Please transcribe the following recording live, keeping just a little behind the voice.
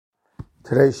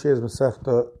Today's share is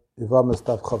Masechta Yevamos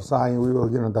Daf Cycle. We will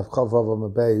begin on Daf Vav on the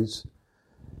base.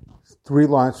 3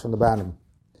 lines from the bottom.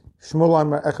 Shmuel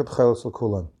Amar Echad Chaylos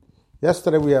L'Kulan.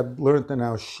 Yesterday we had learned in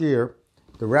our shir,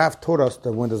 the Rav taught us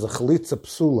that when there's a chalitza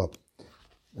psula,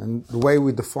 and the way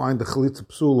we defined the chalitza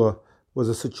psula was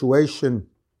a situation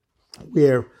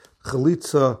where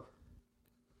chalitza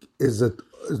is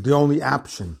the only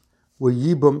option, where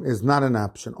yibum is not an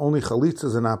option, only chalitza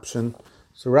is an option.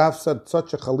 So Rav said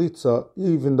such a chalitza,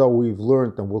 even though we've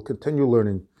learned and will continue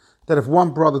learning, that if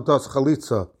one brother does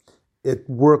chalitza, it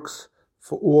works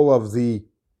for all of the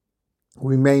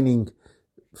remaining,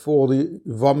 for all the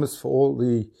Yevamos, for all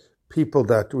the people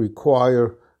that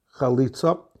require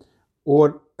chalitza,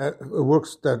 or it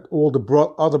works that all the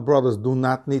other brothers do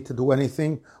not need to do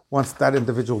anything once that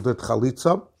individual did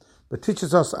chalitza. But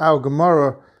teaches us our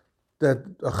Gemara that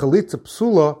a chalitza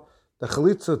psula, the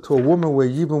chalitza to a woman where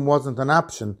yibum wasn't an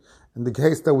option, and the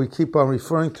case that we keep on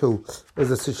referring to is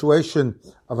a situation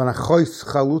of an achois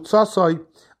chalutzasai.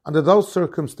 Under those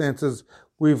circumstances,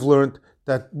 we've learned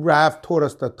that Rav taught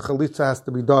us that chalitza has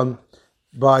to be done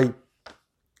by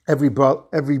every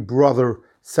brother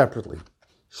separately.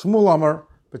 Shmuel Amar,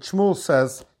 but Shmuel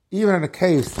says, even in a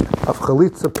case of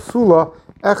chalitza psula,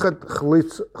 echad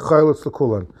chaylos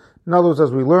l'kulan. In other words,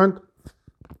 as we learned,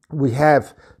 we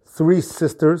have 3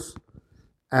 sisters,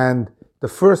 and the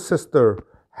first sister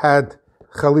had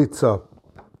chalitza,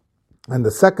 and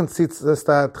the second sister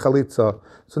had chalitza.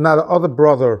 So now the other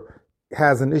brother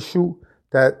has an issue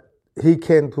that he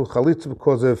can't do chalitza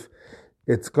because if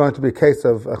it's going to be a case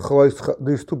of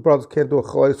these 2 brothers can't do a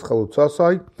chalitza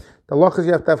chalutzasai. The law is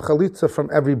you have to have chalitza from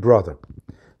every brother.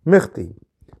 Michti.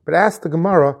 But ask the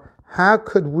Gemara, how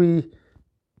could we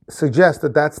suggest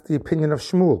that that's the opinion of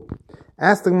Shmuel?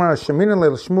 Ask the Gemara, Shemina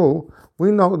leil Shmuel, we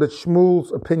know that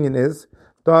Shmuel's opinion is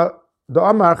the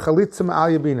Amar chalitza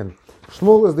ma'al yabinim.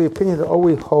 Shmuel is the opinion that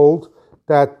always holds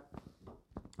that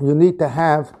you need to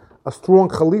have a strong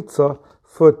chalitza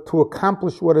to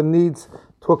accomplish what it needs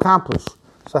to accomplish.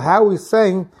 So how are we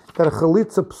saying that a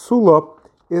chalitza psula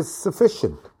is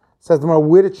sufficient? Says the Gemara,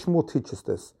 where did Shmuel teach us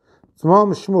this? The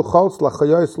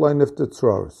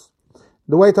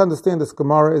way to understand this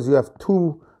Gemara is you have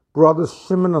 2 brothers,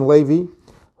 Shimon and Levi,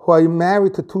 who are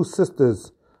married to 2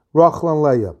 sisters, Rachel and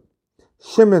Leah.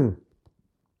 Shimon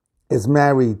is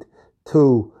married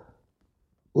to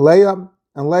Leah,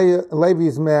 and Levi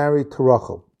is married to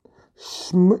Rachel.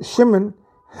 Shimon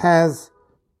has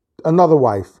another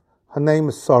wife. Her name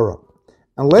is Sarah.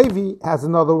 And Levi has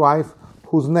another wife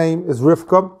whose name is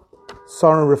Rivka.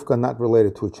 Sarah and Rivka are not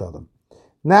related to each other.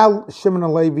 Now Shimon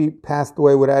and Levi passed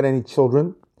away without any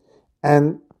children,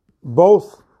 and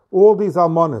all these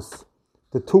almonas,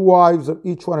 the 2 wives of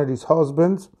each one of these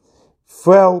husbands,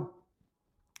 fell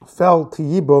to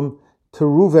Yibum, to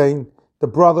Ruvain, the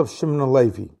brother of Shimon and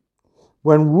Levi.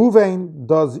 When Ruvain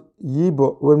does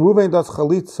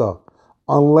chalitza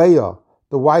on Leah,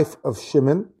 the wife of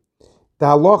Shimon, the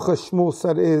halacha Shmuel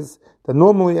said is that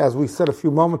normally, as we said a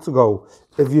few moments ago,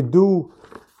 if you do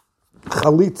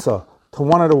chalitza to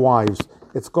one of the wives,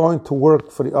 it's going to work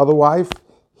for the other wife.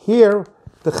 Here,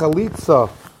 the chalitza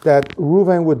that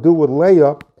Ruvain would do with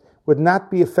Leah would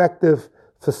not be effective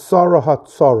for Sarah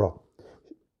Hatzara,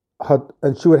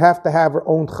 and she would have to have her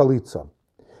own chalitza.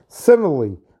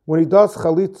 Similarly, when he does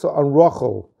chalitza on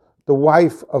Rachel, the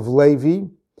wife of Levi,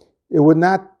 it would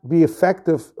not be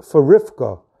effective for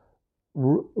Rivka,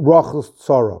 Rachel's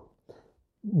tzara.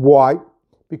 Why?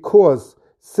 Because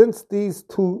since these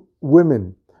 2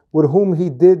 women with whom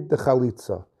he did the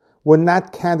chalitza were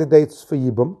not candidates for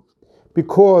Yibum,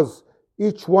 because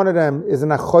each one of them is an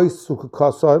achois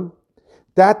sukukasam,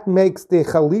 that makes the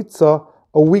chalitza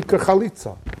a weaker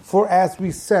chalitza. For as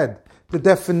we said, the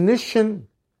definition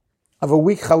of a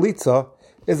weak chalitza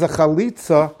is a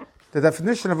chalitza. The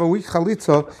definition of a weak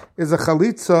chalitza is a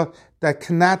chalitza that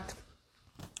cannot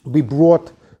be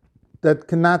brought to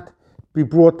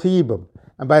Yibum.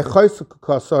 And by achois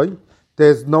sukukasam,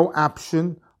 there's no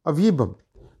option of Yibum.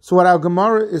 So what our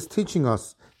Gemara is teaching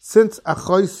us, since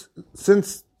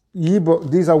Yibum,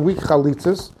 these are weak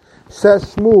chalitzas,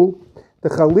 says Shmuel, the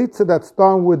chalitza that's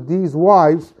done with these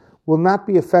wives will not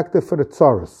be effective for the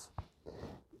tzaras.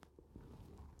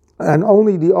 And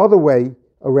only the other way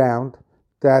around,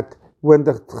 that when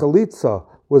the chalitza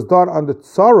was done on the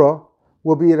tzara,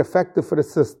 will be effective for the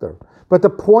sister. But the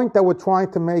point that we're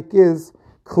trying to make is,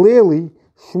 clearly,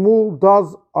 Shmuel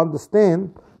does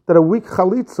understand that a weak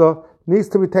chalitza needs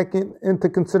to be taken into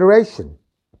consideration.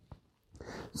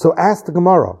 So ask the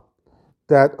Gemara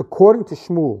that according to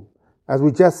Shmuel, as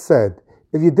we just said,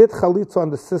 if you did chalitza on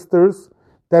the sisters,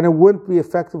 then it wouldn't be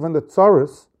effective on the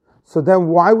tzaras. So then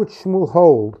why would Shmuel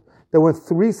hold that when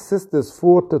three sisters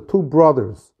fought the two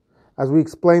brothers, as we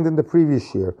explained in the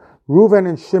previous year, Reuven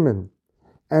and Shimon,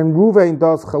 and Reuven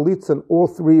does chalitza on all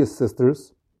three his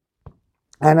sisters,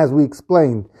 and as we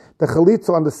explained, the chalitza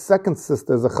on the second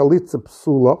sister is a chalitza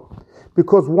psula,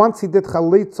 because once he did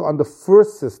chalitza on the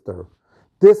first sister,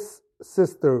 this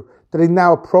sister that he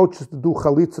now approaches to do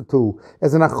chalitza to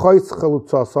is an achois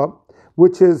chalutzasa,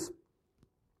 which is,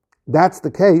 that's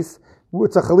the case,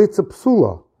 it's a chalitza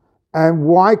psula. And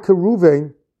why can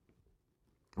Reuven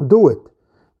do it?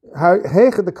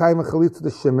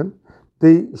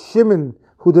 The Shimon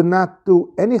who did not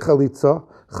do any chalitza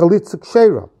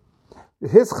kshera.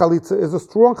 His chalitza is a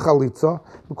strong chalitza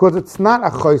because it's not a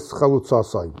chois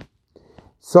chalutzasai.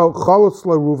 So chalutz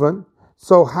la Reuven.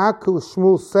 So how could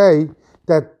Shmuel say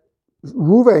that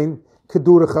Reuven could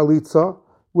do the chalitza,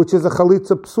 which is a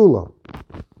chalitza psula?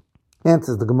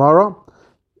 Answers the Gemara.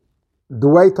 The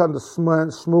way to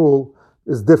understand Shmuel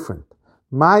is different.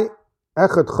 My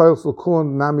echad chayos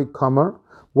l'kulan nami kamer.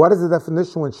 What is the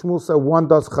definition when Shmuel said one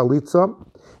does chalitza?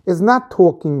 Is not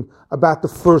talking about the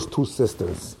first two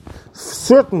sisters.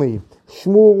 Certainly,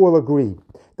 Shmuel will agree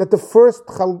that the first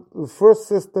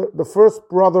sister, the first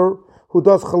brother who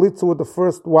does chalitza with the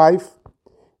first wife,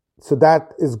 so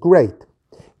that is great.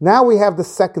 Now we have the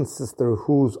second sister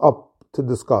who's up to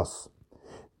discuss.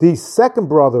 The second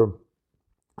brother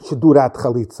should do that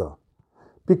chalitza,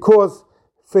 because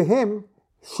for him,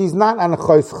 she's not an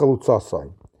achois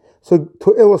chalutzasai. So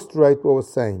to illustrate what we're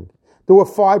saying, there were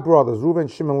 5 brothers, Reuven,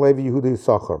 Shimon, Levi, Yehuda,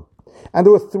 Yisachar. And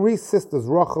there were 3 sisters,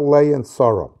 Rachel, Leah, and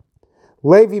Sarah.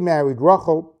 Levi married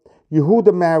Rachel,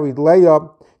 Yehuda married Leah,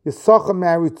 Yisachar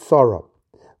married Sarah.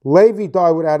 Levi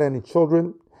died without any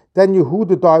children, then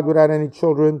Yehuda died without any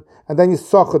children, and then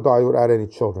Yisachar died without any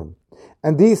children.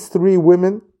 And these 3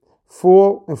 women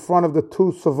fall in front of the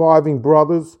 2 surviving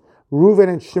brothers, Reuven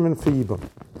and Shimon for Yibam.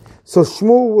 So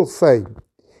Shmuel will say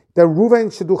that Reuven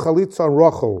should do chalitza on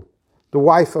Rachel, the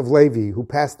wife of Levi, who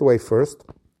passed away first.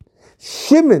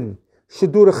 Shimon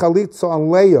should do the chalitza on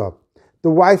Leah, the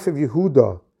wife of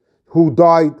Yehuda, who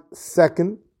died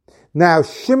second. Now,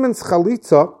 Shimon's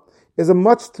chalitza is a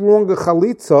much stronger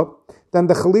chalitza than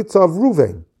the chalitza of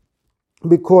Reuven,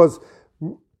 because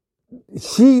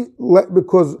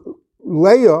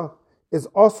Leah is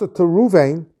also to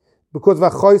Reuven because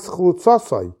of achois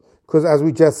chalutzasai, because as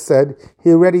we just said,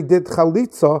 he already did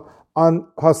chalitza on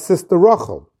her sister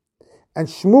Rachel. And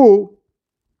Shmuel,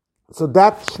 so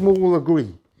that Shmuel will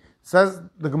agree. Says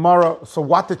the Gemara, so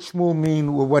what did Shmuel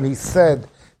mean when he said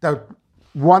that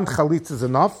one chalitza is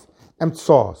enough? And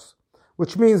tzos.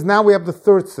 Which means now we have the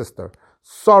third sister,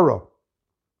 Sarah,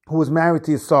 who was married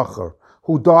to Yisachar,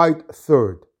 who died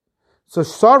third. So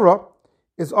Sarah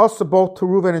is also both to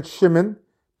Reuven and Shimon,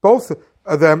 both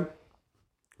of them,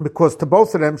 because to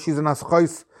both of them she's an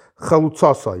aschais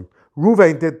chalutzasai.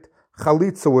 Reuven did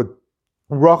chalitza with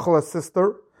Rachel, her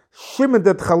sister. Shimon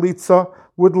did chalitza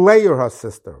with Leah, her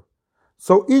sister.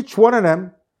 So each one of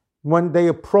them, when they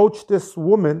approach this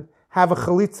woman, have a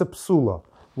chalitza psula.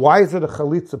 Why is it a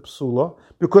chalitza psula?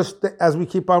 Because, as we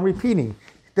keep on repeating,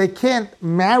 they can't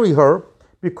marry her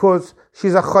because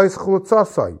she's a chayis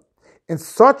chalutzasai. In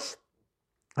such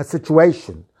a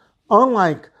situation,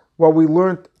 unlike what we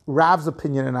learned Rav's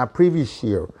opinion in our previous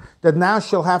year, that now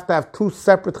she'll have to have 2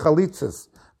 separate chalitzas,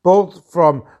 both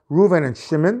from Reuven and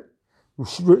Shimon,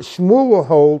 Shmuel will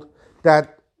hold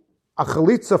that a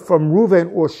chalitza from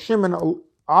Reuven or Shimon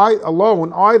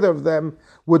alone, either of them,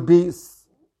 would be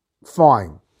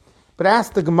fine. But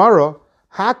ask the Gemara,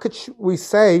 how could we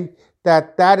say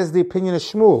that that is the opinion of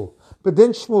Shmuel? But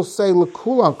didn't Shmuel say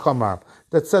l'kulan kamar,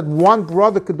 that said one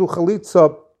brother could do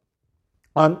chalitza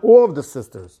on all of the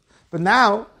sisters? But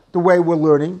now, the way we're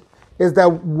learning is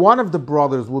that one of the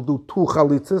brothers will do 2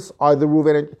 chalitzas, either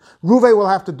Reuven and Reuven will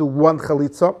have to do 1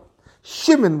 chalitza,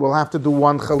 Shimon will have to do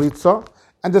 1 chalitza,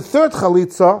 and the third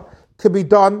chalitza could be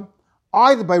done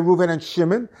either by Reuven and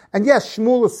Shimon. And yes,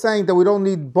 Shmuel is saying that we don't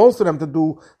need both of them to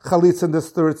do chalitza in this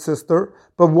third sister,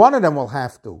 but one of them will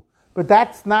have to. But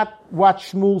that's not what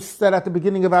Shmuel said at the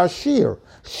beginning of our shir.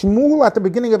 Shmuel at the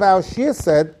beginning of our shir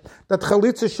said that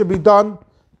chalitza should be done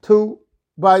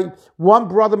by one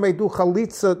brother may do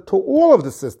chalitza to all of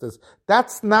the sisters.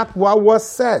 That's not what was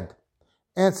said.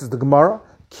 Answers the Gemara,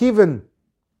 Kivin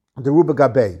the Ruba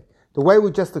Gabei. The way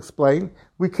we just explained,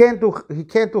 he won't do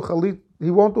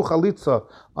chalitza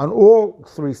on all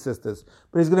 3 sisters,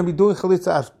 but he's going to be doing chalitza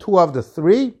of 2 of the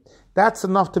 3. That's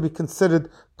enough to be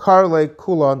considered karle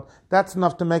kulan. That's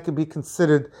enough to make it be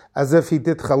considered as if he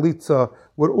did chalitza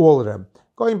with all of them.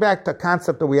 Going back to a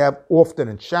concept that we have often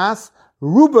in Shas,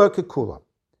 Ruba Kekula.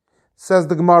 Says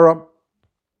the Gemara,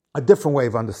 a different way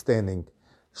of understanding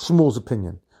Shmuel's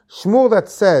opinion. Shmuel that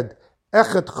said,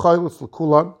 Echet chalitza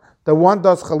l'kulan, that one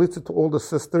does chalitza to all the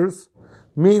sisters,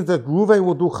 means that Reuven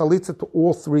will do chalitza to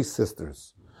all three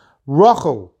sisters.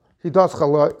 Rachel, he does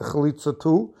chalitza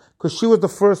to, because she was the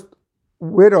first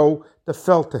widow that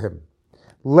fell to him.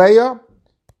 Leah,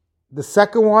 the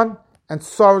second one, and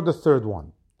Sarah, the third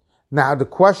one. Now, the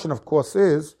question, of course,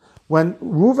 is, when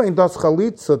Reuven does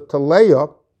chalitza to Leah,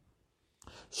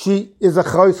 she is a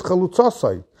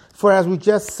chalutzasai. For as we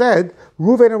just said,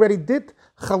 Reuven already did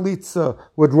chalitza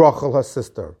with Rachel, her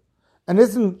sister. And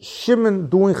isn't Shimon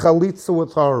doing chalitza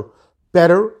with her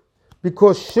better?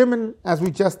 Because Shimon, as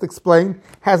we just explained,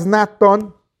 has not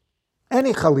done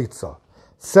any chalitza.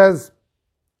 Says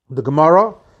the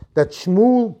Gemara that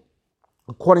Shmuel,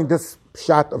 according to this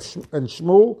pshat of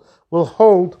Shmuel, will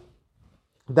hold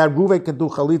that Reuven can do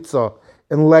chalitza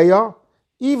in Leah,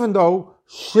 even though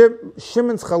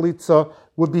Shimon's chalitza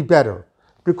would be better.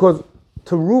 Because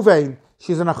to Reuven,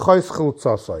 she's an achayis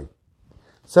chalutzasai.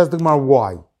 Says the Gemara,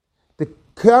 why? The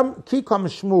Kikam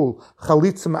Shmuel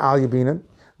chalitza ma'al yabinin.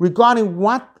 Regarding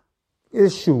what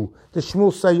issue does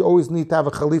Shmuel say you always need to have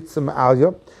a chalitza ma'al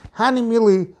yab? Hani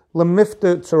mili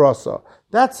lemifta tzarasa.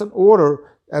 That's an order,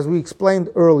 as we explained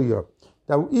earlier,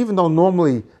 that even though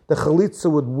normally the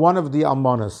chalitza with one of the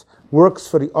almanas works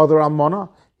for the other almana,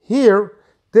 here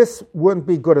this wouldn't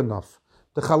be good enough.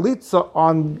 The chalitza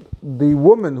on the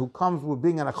woman who comes with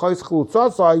being an achayis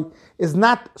chalutzasai is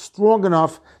not strong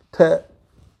enough to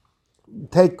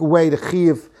take away the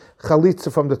chiyuv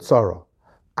chalitza from the tzara.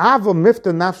 Ava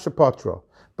mifta nafsha patra.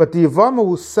 But the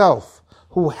Yevamos herself,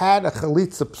 who had a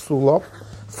chalitza psula,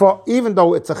 for even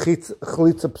though it's a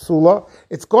chalitza psula,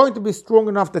 it's going to be strong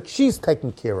enough that she's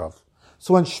taken care of.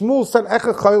 So when Shmuel said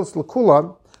Echa chayils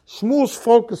l'kulan, Shmuel's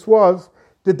focus was,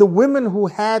 did the women who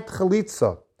had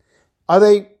chalitza, are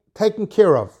they taken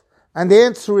care of? And the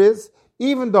answer is,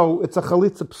 even though it's a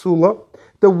chalitza psula,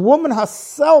 the woman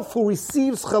herself who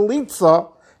receives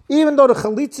chalitza, even though the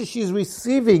chalitza she's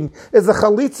receiving is a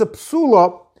chalitza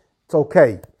psula, it's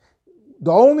okay.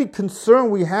 The only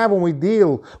concern we have when we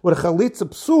deal with a chalitza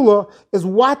psula is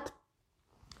what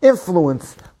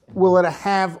influence will it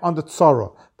have on the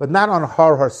tzara, but not on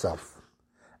her herself.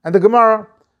 And the Gemara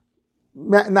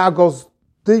now goes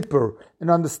deeper in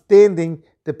understanding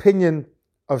the opinion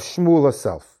of Shmuel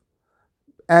herself.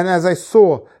 And as I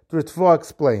saw, the Ritva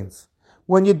explains,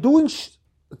 when you're doing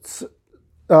chalitza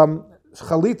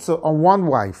on one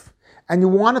wife, and you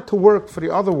want it to work for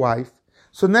the other wife,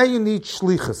 so now you need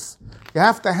shlichus. You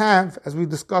have to have, as we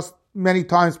discussed many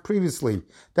times previously,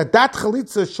 that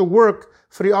chalitza should work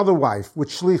for the other wife with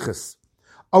shlichus.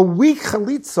 A weak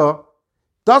chalitza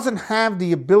doesn't have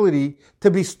the ability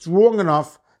to be strong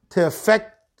enough to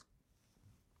affect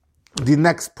the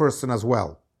next person as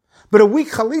well. But a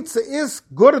weak chalitza is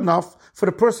good enough for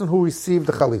the person who received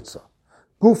the chalitza.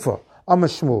 Gufa,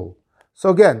 Shmuel. So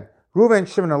again, Reuven,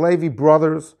 Shimon, and Levi,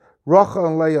 brothers. Rachel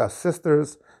and Leah,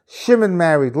 sisters. Shimon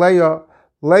married Leah.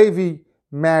 Levi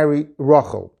married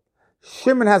Rachel.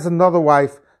 Shimon has another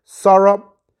wife, Sarah.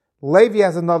 Levi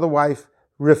has another wife,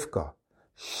 Rivka.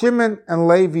 Shimon and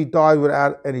Levi died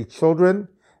without any children,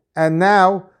 and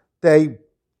now their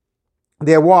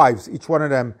wives, each one of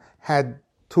them had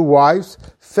two wives,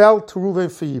 fell to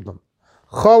Reuven for Yibam.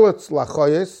 Chalitz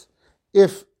lachoyes,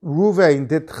 if Reuven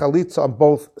did chalitza on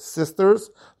both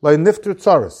sisters, lo nifter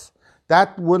tzaris.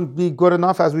 That wouldn't be good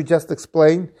enough, as we just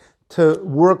explained, to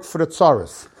work for the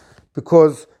tzaris,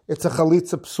 because it's a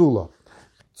chalitza psula.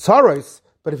 Tzaris,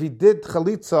 but if he did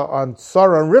chalitza on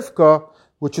Sarah and Rivka,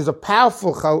 which is a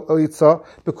powerful chalitza,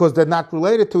 because they're not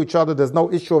related to each other, there's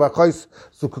no issue of achayis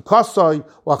zukukasai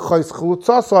or achayis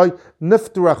chalutzasai,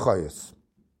 nifter achayis.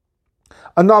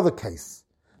 Another case.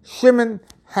 Shimon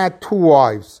had two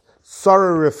wives,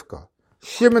 Sarah and Rivka.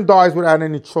 Shimon dies without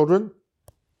any children,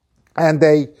 and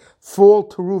they fall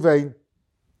to Reuven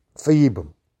for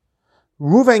Yibam.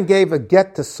 Reuven gave a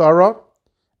get to Sarah,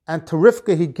 and to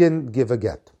Rivka he didn't give a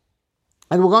get.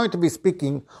 And we're going to be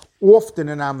speaking often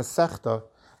in our Masechta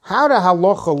how the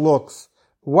halacha looks,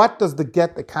 what does the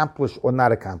get accomplish or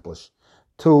not accomplish,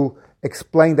 to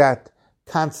explain that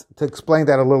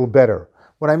a little better.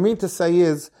 What I mean to say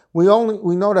is, we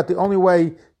know that the only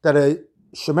way that a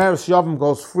shemeres yavam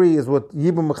goes free is with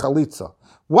yibum chalitza.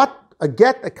 What a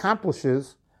get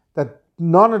accomplishes, that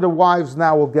none of the wives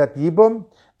now will get yibum,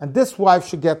 and this wife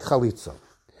should get chalitza.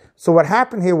 So what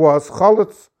happened here was,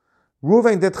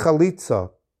 Reuven did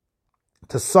chalitza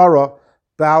to Sarah,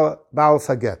 Baal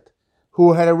Haget,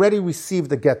 who had already received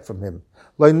the get from him.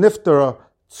 Lo niftara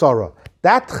Sarah.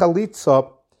 That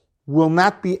chalitza will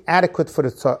not be adequate for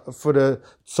the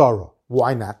tzara.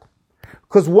 Why not?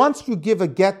 Because once you give a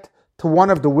get to one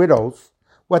of the widows,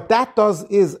 what that does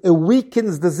is it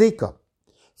weakens the zika.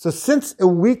 So since it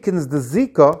weakens the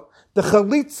zika, the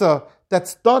chalitza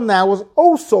that's done now is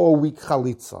also a weak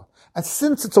chalitza. And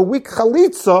since it's a weak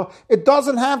chalitza, it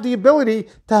doesn't have the ability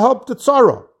to help the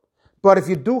tzara. But if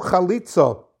you do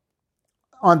chalitza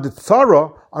on the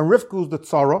tzara, on Rivka's the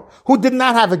tzara, who did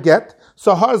not have a get,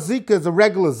 so her zika is a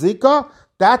regular zika,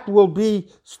 that will be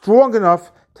strong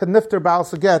enough to nifter Baal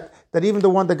get, that even the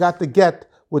one that got the get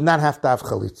would not have to have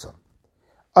chalitza.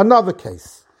 Another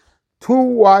case, 2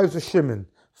 wives of Shimon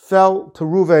fell to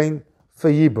Ruvain for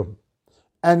Yibum.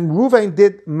 And Ruvain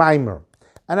did Maimer.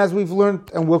 And as we've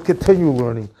learned, and we'll continue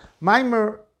learning,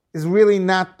 Maimer is really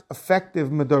not effective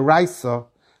Midoraisa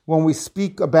when we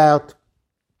speak about,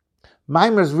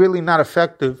 Maimer is really not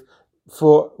effective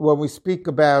for when we speak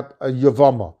about a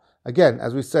Yevamos. Again,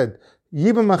 as we said,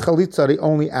 Yibum and Chalitza are the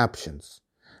only options.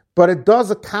 But it does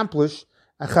accomplish,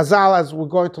 and Chazal, as we're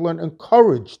going to learn,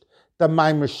 encouraged that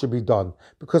Maimer should be done.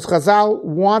 Because Chazal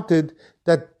wanted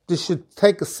that this should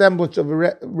take a semblance of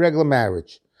a regular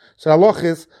marriage. So the halach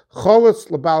is, Cholitz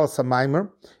lebalas ha-Maimer,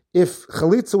 if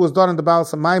Chalitza was done in the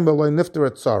balas ha-Maimer, lo nifter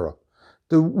et tzara.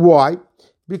 Why?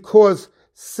 Because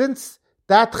since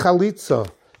that Chalitza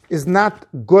is not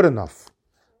good enough.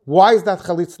 Why is that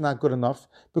Chalitza not good enough?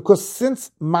 Because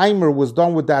since Maimer was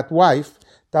done with that wife,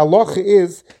 the halacha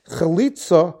is,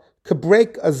 Chalitza could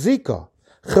break a zika.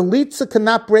 Chalitza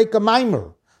cannot break a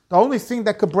Maimer. The only thing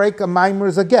that could break a Maimer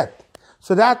is a get.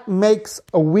 So that makes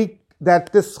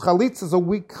that this chalitza is a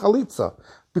weak chalitza.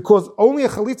 Because only a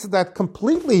chalitza that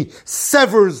completely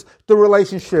severs the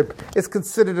relationship is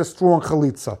considered a strong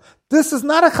chalitza. This is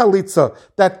not a chalitza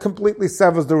that completely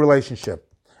severs the relationship.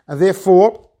 And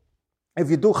therefore, if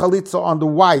you do chalitza on the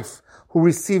wife who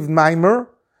received maimer,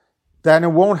 then it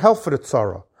won't help for the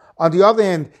tzara. On the other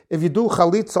hand, if you do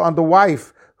chalitza on the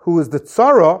wife who is the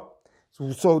tzara,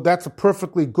 so that's a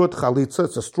perfectly good chalitza,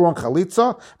 it's a strong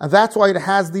chalitza, and that's why it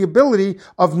has the ability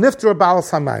of nifter balas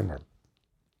ha-maimer.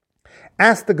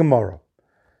 Ask the Gemara,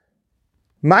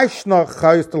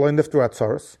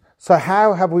 so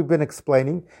how have we been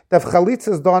explaining that if chalitza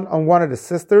is done on one of the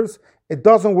sisters, it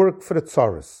doesn't work for the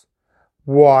tzaras?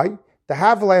 Why? The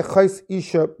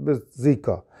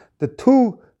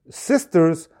 2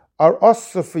 sisters are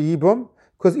asa for yibum,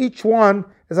 because each one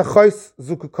is a chais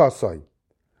zukukasai.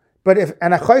 But a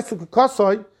chais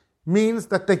zukukasai means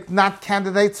that they're not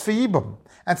candidates for yibum.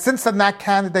 And since they're not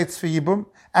candidates for yibum,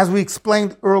 as we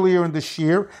explained earlier in the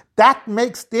shir, that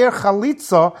makes their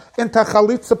chalitza into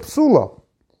chalitza psula.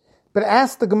 But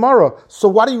ask the Gemara, so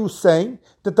what are you saying?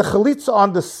 That the chalitza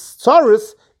on the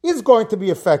tzaris is going to be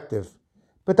effective.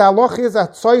 But the halach is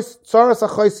that tzaras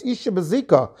achais isha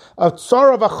bezika, a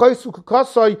tzara of achais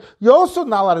ukukasai, you're also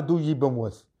not allowed to do yibum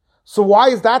with. So why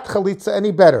is that chalitza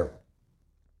any better?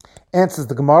 Answers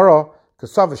the Gemara,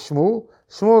 Kasav Shmuel.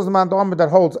 Shmuel is the man that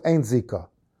holds ein zika.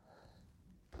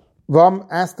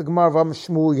 Ask the Gemara, Vam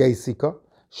Shmuel Yesika.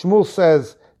 Shmuel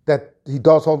says that he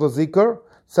does hold a zikr.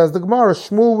 Says the Gemara,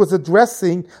 Shmuel was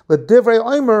addressing the divrei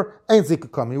omer ein zika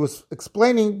kam. He was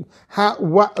explaining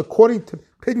what according to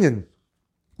opinion,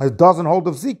 it doesn't hold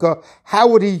of zika. How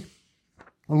would he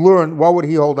learn? What would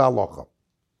he hold halacha?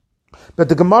 But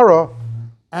the Gemara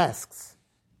asks,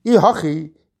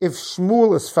 Ihachi, if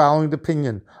Shmuel is following the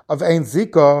opinion of ein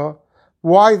zika,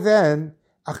 why then?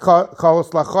 Then why,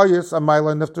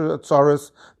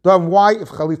 if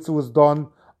chalitza was done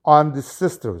on the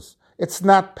sisters? It's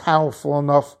not powerful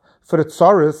enough for the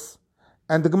tzaris,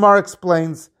 and the Gemara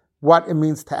explains what it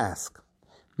means to ask.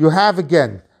 You have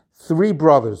again 3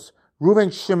 brothers,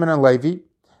 Reuven, Shimon, and Levi,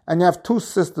 and you have 2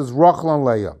 sisters, Rachel and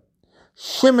Leah.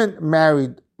 Shimon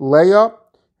married Leah,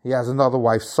 he has another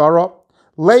wife, Sarah.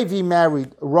 Levi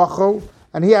married Rachel,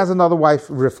 and he has another wife,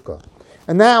 Rivka.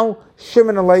 And now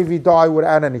Shimon and Levi die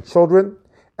without any children,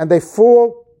 and they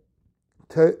fall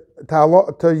to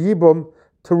Yibum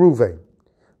to Ruvain.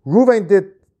 Ruvain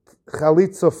did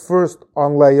chalitza first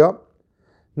on Leah.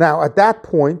 Now at that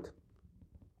point,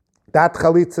 that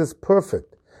chalitza is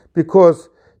perfect because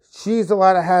she's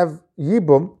allowed to have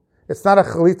Yibum. It's not a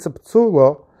chalitza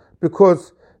ptsula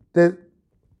because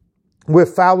we're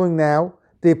following now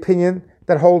the opinion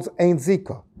that holds ein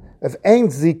zika. If ein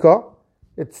zika,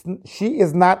 she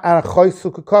is not a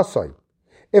chaysu kukasai.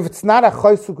 If it's not a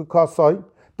chaysu kukasai,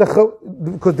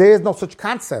 because there is no such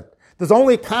concept. There's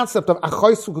only a concept of a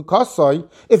chaysu kukasai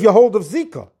if you hold of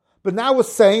zika. But now we're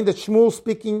saying that Shmuel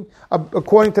speaking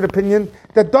according to the opinion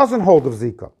that doesn't hold of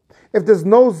zika. If there's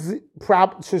no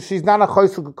problem, so she's not a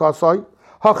chaysu kukasai,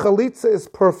 her chalitza is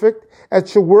perfect and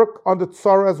she'll work on the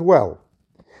tzara as well.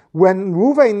 When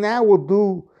Ruvain now will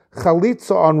do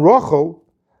chalitza on Rachel,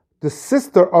 the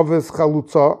sister of his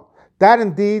chalutza, that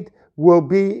indeed will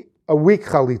be a weak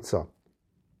chalitza.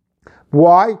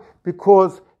 Why?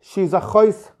 Because she's a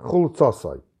chois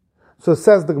chalutzasai. So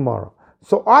says the Gemara.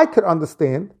 So I could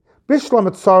understand, Bishlam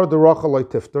et tzara de Rachel loy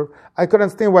tifter, I could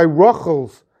understand why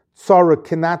Rachel's tzara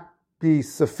cannot be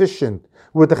sufficient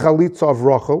with the chalitza of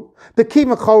Rachel. The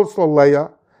kima chalitza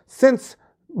Leah, since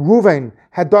Reuven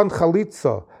had done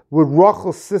chalitza with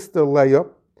Rachel's sister Leah,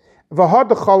 v'had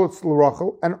the chalitza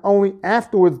Rachel, and only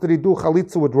afterwards did he do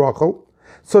chalitza with Rachel.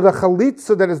 So the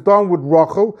chalitza that is done with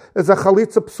Rachel is a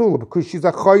chalitza psula, because she's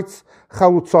a chaytz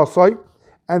chalutzasai,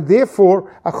 and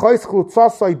therefore a chaytz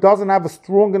chalutzasai doesn't have a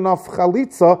strong enough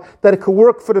chalitza that it could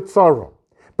work for the tzara.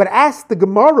 But ask the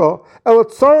Gemara, el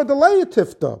tzara de Leah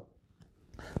tifta.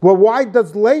 Well, why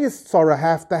does Leah's tzara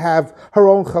have to have her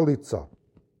own chalitza?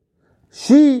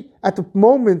 She, at the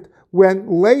moment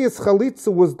when Leah's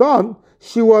chalitza was done,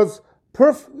 it was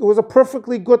a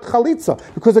perfectly good chalitza.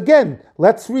 Because again,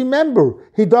 let's remember,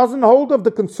 he doesn't hold of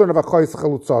the concern of a chayis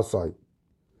chalutzasai.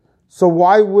 So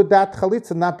why would that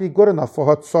chalitza not be good enough for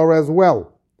her tzara as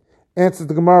well? Answers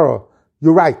the Gemara,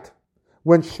 you're right.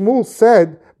 When Shmuel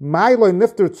said, Ma'iloi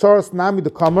nifter tzaras nami the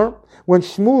kamer, when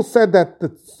Shmuel said that the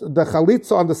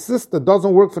chalitza on the sister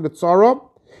doesn't work for the tzara,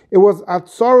 it was at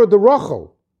tzara the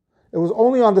Rachel. It was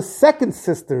only on the second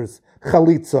sister's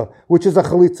chalitza, which is a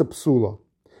chalitza psula.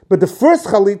 But the first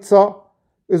chalitza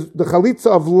is the chalitza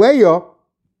of Leah,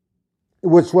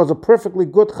 which was a perfectly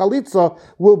good chalitza,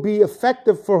 will be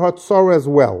effective for her tzara as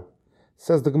well.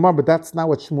 Says the Gemara, but that's not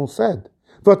what Shmuel said.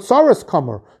 The tzaras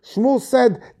kamer, Shmuel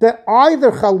said that either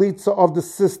chalitza of the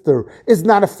sister is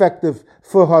not effective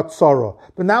for her tzara.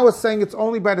 But now we're saying it's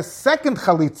only by the second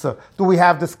chalitza do we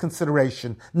have this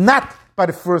consideration, not by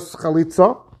the first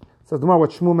chalitza. So the Gemara,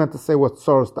 what Shmuel meant to say was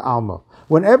tzaras the alma.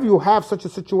 Whenever you have such a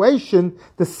situation,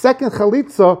 the second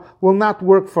chalitza will not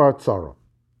work for her tzara.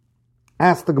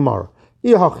 Ask the Gemara,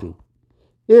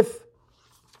 if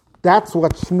that's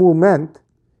what Shmuel meant,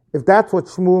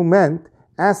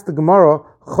 ask the Gemara,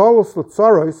 cholos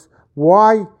l'tzaros,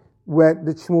 why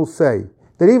did Shmuel say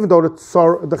that even though the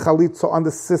chalitza on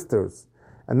the sisters,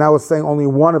 and now we're saying only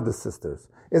one of the sisters,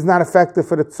 is not effective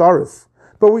for the tzaros,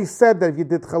 but we said that if you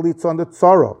did chalitza on the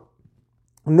tzara,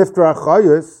 nifter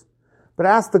achayos, but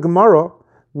ask the Gemara,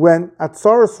 when at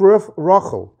tzaros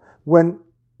Rachel, when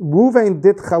Reuven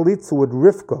did chalitza with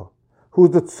Rivka, who's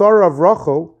the tzara of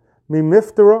Rachel,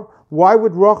 miftera, why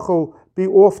would Rachel be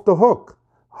off the hook?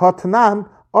 Hatanan,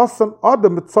 Asam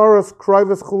Adam Mitzaras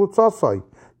Krivas Chulutzasai.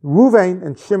 Reuven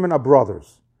and Shimon are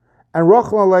brothers, and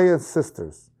Rachel and Leah are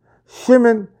sisters.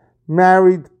 Shimon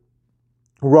married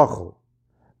Rachel.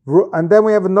 And then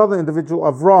we have another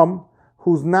individual, Avram,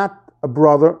 who's not a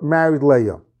brother, married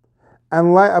Leah. And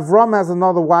Avram has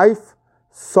another wife,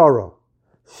 Sarah.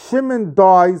 Shimon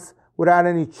dies without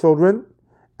any children,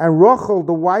 and Rachel,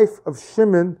 the wife of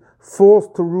Shimon, falls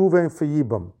to Reuven for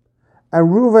Yibam. And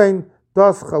Reuven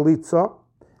does chalitza,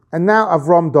 and now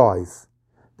Avram dies.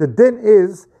 The din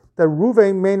is that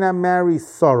Reuven may not marry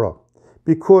Sarah,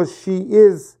 because she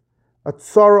is a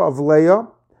tzara of Leah,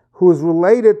 who is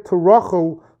related to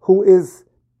Rachel, who is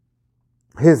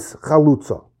his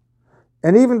chalutza.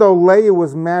 And even though Leah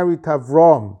was married to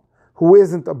Avram, who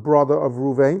isn't a brother of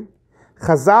Reuven,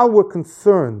 Chazal were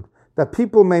concerned that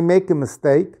people may make a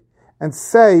mistake and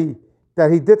say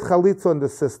that he did chalitza on the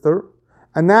sister,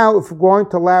 and now if we're going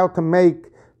to allow to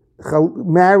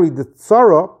marry the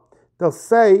tzara,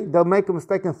 they'll make a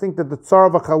mistake and think that the tzara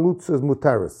of a chalutza is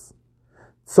muteris.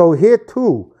 So here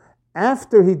too,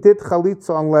 after he did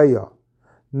chalitza on Leah,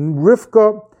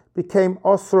 Rivka became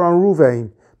osir on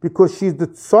Reuven, because she's the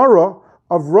tzara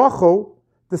of Rachel,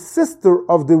 the sister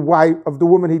of the wife of the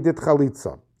woman he did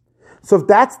chalitza. So if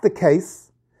that's the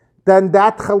case, then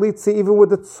that chalitza, even with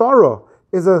the tzara,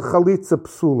 is a chalitza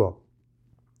psula.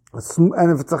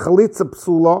 And if it's a chalitza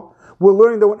psula, we're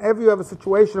learning that whenever you have a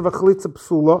situation of a chalitza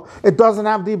psula, it doesn't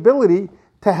have the ability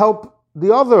to help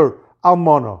the other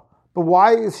almana. But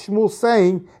why is Shmuel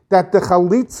saying that the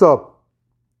chalitza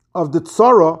of the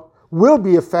tzara will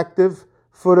be effective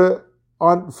for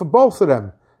both of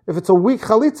them? If it's a weak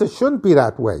chalitza, it shouldn't be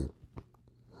that way.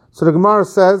 So the Gemara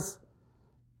says,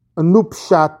 a new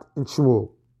pshat in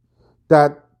Shmuel,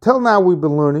 that till now we've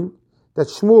been learning that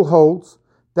Shmuel holds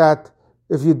that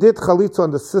if you did chalitza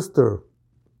on the sister,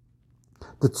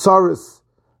 the tzaras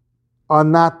are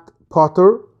not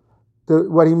potter.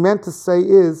 What he meant to say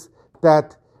is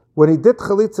that when he did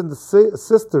chalitza on the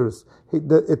sisters,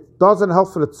 it doesn't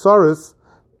help for the tzaras,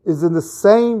 is in the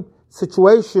same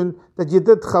situation that you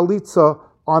did chalitza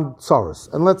on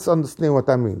tzaras. And let's understand what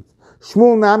that means.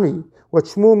 Shmuel Nami, what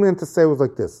Shmuel meant to say was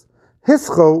like this.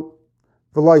 Hischel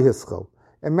v'loy hischel.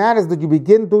 It matters that you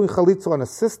begin doing chalitza on a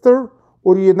sister,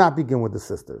 or do you not begin with the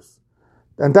sisters?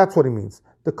 And that's what he means.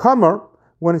 The Kamar,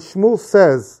 when Shmuel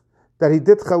says that he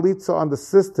did chalitza on the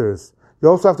sisters, you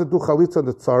also have to do chalitza on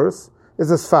the tzaris,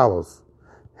 is as follows.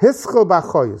 Hischel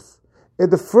b'achoyis. If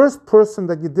the first person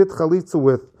that you did chalitza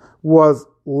with was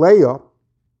Leah,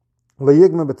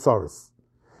 leyigma b'tzaris.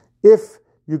 If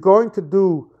you're going to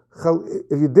do,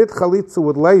 if you did chalitza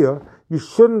with Leah, you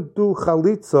shouldn't do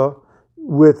chalitza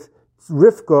with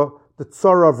Rivka, the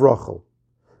tzara of Rachel,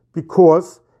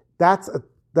 because that's a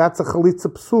chalitza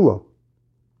psula.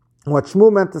 What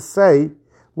Shmuel meant to say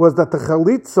was that the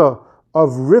chalitza of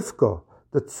Rivka,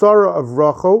 the tzara of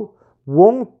Rachel,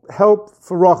 won't help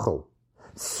for Rachel.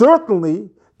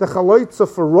 Certainly, the chalitza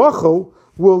for Rachel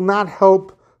will not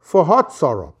help for her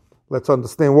tzara. Let's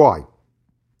understand why.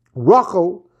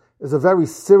 Rachel is a very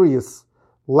serious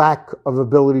lack of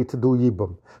ability to do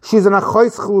yibum. She's an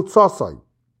achos chalutzasai.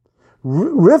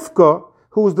 Rivka,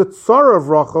 who is the tzara of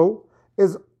Rachel,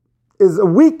 is a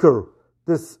weaker,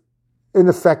 this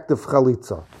ineffective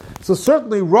chalitza. So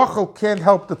certainly Rachel can't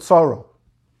help the tzara.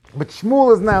 But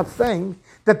Shmuel is now saying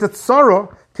that the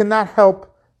tzara cannot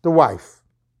help the wife.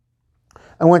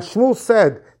 And when Shmuel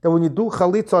said that when you do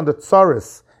chalitza on the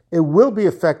tzaris, it will be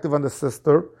effective on the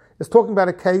sister, it's talking about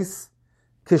a case,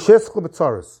 kisheskel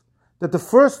b'tzaris. That the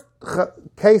first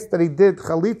case that he did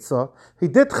chalitza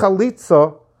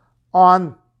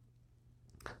on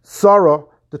Sarah,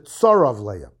 the tzara of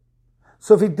Leah.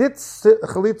 So if he did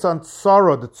chalitza on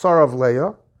Sarah, the tzara of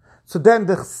Leah, so then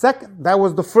the second, that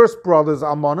was the first brother's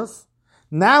almonas.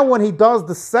 Now when he does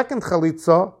the second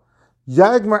chalitza,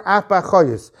 yagmer af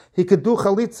b'achoyis, he could do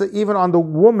chalitza even on the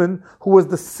woman who was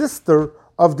the sister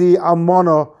of the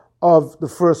almona of the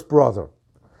first brother.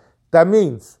 That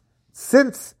means,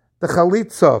 since the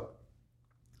chalitza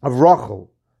of Rachel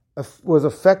was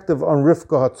effective on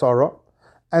Rivka Hatzara,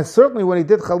 and certainly when he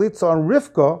did chalitza on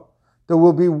Rivka, there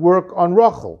will be work on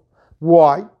Rachel.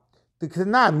 Why? They're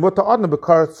not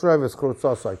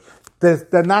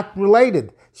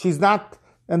related. She's not,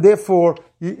 and therefore,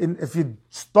 if you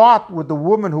start with the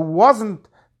woman who wasn't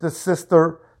the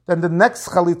sister, then the next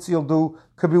chalitza you'll do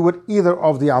could be with either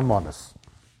of the almonas.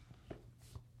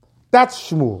 That's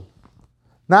Shmuel.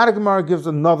 Now the Gemara gives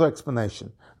another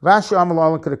explanation.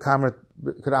 The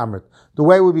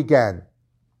way we began,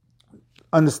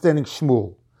 understanding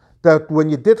Shmuel, that when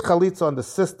you did chalitza on the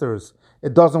sisters,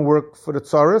 it doesn't work for the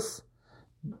tzaris,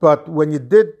 but when you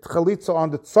did chalitza on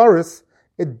the tzaris,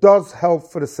 it does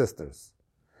help for the sisters.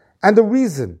 And the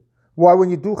reason why when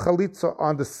you do chalitza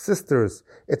on the sisters,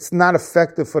 it's not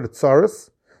effective for the tzaris,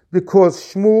 because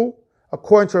Shmuel,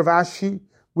 according to Rav Ashi,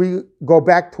 we go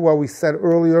back to what we said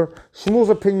earlier. Shmuel's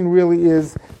opinion really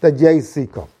is that Yeh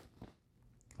Zika.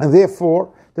 And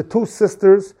therefore, the two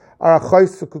sisters are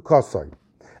Achaysu Kukasai.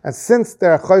 And since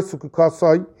they're Achaysu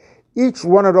Kukasai, each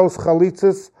one of those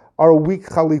chalitzas are a weak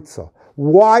chalitza.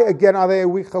 Why, again, are they a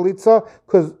weak chalitza?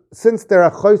 Because since they're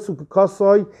Achaysu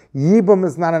Kukasai, Yibam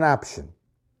is not an option.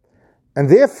 And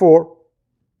therefore,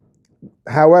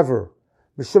 however,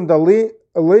 Mishum Dali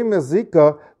Elim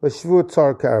Zika L'Shvu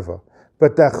Tzar Karva.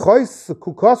 But the Achaysu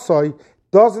Kukasai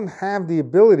doesn't have the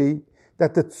ability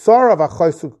that the tzar of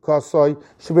Achaysu Kukasai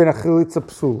should be in a chalitza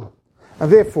psula.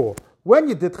 And therefore, when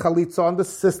you did chalitza on the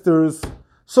sisters,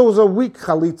 so it was a weak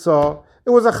chalitza,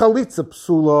 it was a chalitza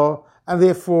psula, and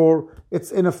therefore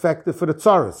it's ineffective for the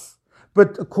tzaris.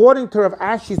 But according to Rav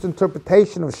Ashi's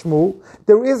interpretation of Shmuel,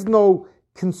 there is no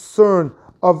concern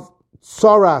of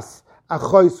tzaras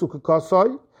Achaysu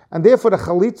Kukasai, and therefore the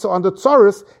chalitza on the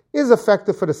tzaris is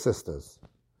effective for the sisters.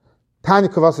 Tanya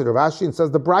Kavasi Rav Ashi and says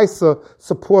the Brisa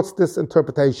supports this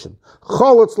interpretation.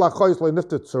 Cholutz lachayis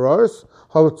le'nifter tzaros,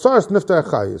 holutzaros nifter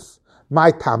achayis.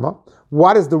 My tama.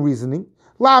 What is the reasoning?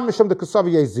 La misham de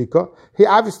kasavi zika. He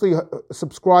obviously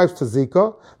subscribes to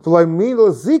zika. V'lo min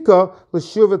zika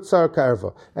l'shuva tzar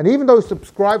karva. And even though he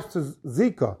subscribes to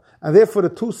zika, and therefore the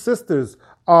two sisters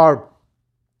are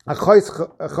achayis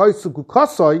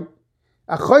kukasai.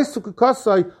 Achayis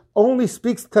kukasai only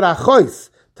speaks to the achayis,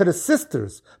 to the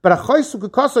sisters, but Achaysu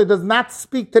Kukasai does not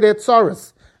speak to their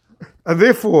tzaras. And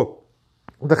therefore,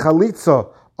 the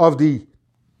chalitza of the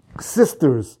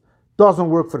sisters doesn't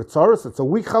work for the tzaras. It's a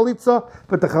weak chalitza,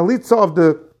 but the chalitza of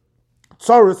the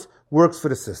tzaras works for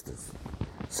the sisters.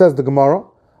 Says the Gemara,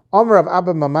 Amar of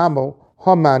Abba Mamamo,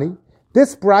 Hamani,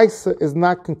 this brisa is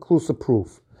not conclusive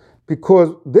proof,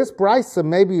 because this brisa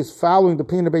maybe is following the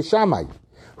opinion of Beis Shammai,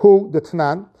 who, the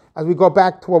Tanan, as we go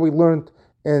back to what we learned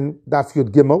in Daf Yud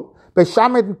Gimel, Beis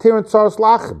Shammai didn't tear in tzaras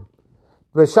lachim.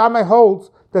 Beis Shammai holds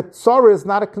that tzara is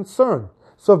not a concern.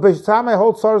 So if Beis Shammai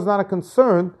holds Tzara is not a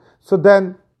concern, so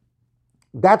then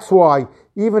that's why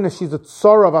even if she's a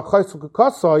Tzara of Achaysu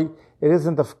Kukasai, it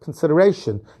isn't a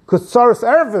consideration. Because Tzaras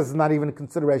Erev is not even a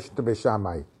consideration to Beis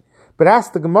Shammai. But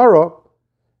ask the Gemara,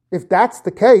 if that's the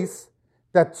case,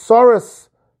 that Tzaras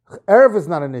Erev is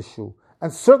not an issue,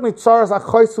 and certainly Tzaras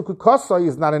Achaysu Kukasai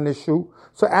is not an issue,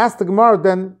 so ask the Gemara,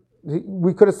 then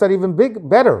we could have said even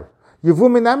better.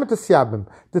 Yevum Minametes Yabim.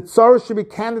 The Tzaras should be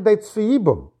candidates for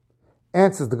Yibum.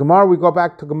 Answers the Gemara, we go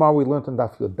back to Gemara we learned in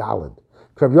Daf Yodalid.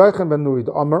 Rabbi Yochanan ben Nuri,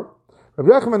 the Omer. Rabbi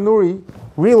Yochanan ben Nuri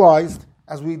realized,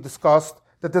 as we discussed,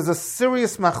 that there's a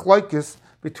serious machlokes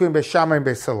between Beis Shammai and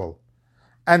Beis Hillel.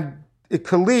 And it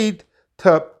could lead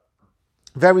to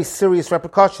very serious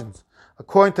repercussions.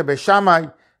 According to Beis Shammai,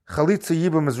 Chalitza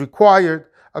Yibum is required.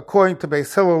 According to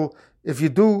Beis Hillel, if you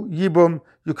do Yibum,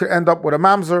 you could end up with a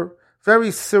mamzer.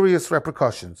 Very serious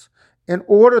repercussions. In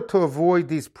order to avoid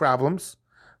these problems,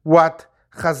 what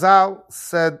Chazal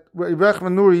said, Rabbi Yochanan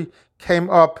ben Nuri came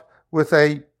up with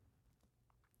a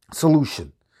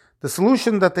solution. The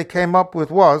solution that they came up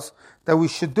with was that we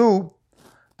should do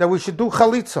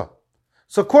chalitza.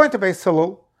 So according to Beis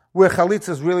Hillel, where chalitza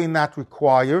is really not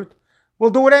required,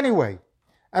 we'll do it anyway.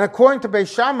 And according to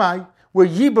Beis Shammai, where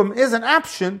yibum is an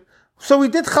option, so we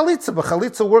did chalitza, but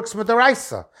chalitza works with the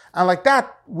raisa. And like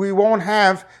that, we won't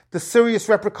have the serious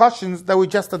repercussions that we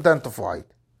just identified.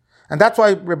 And that's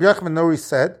why Rabbi Yochanan ben Nuri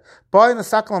said, "By the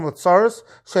sakalam l'tzaros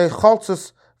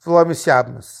sheicholtzes v'lo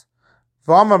misyabmes."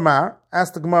 V'amar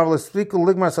asked the Gemara, "L'spiku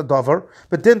ligmar sadavar,"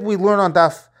 but didn't we learn on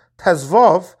Daf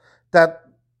Tezvav that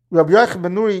Rabbi Yochanan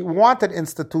ben Nuri wanted to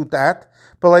institute that,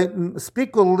 but like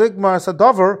 "Spiku ligmar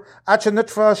sadavar acha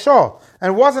nitfa ashah,"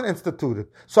 and it wasn't instituted.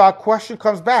 So our question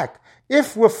comes back: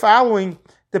 if we're following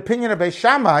the opinion of Beis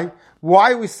Shammai,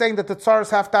 why are we saying that the tzaras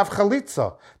have to have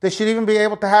chalitza? They should even be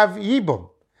able to have yibum.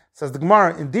 Says the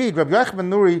Gemara, indeed, Rabbi Yochanan ben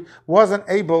Nuri wasn't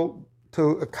able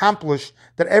to accomplish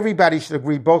that everybody should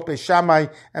agree, both Beis Shammai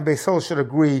and Beis Hillel should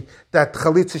agree that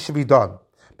chalitza should be done.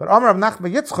 But Amar Rav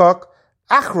Nachman Yitzchak,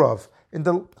 Achrav, in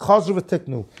the Chazru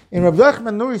v'Tiknu, in Rabbi Yochanan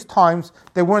ben Nuri's times,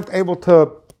 they weren't able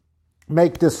to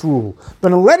make this rule.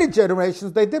 But in later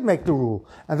generations, they did make the rule.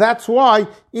 And that's why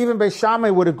even Beis Shammai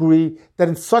would agree that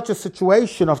in such a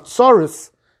situation of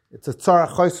tzaris, it's a tzara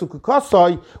chaysu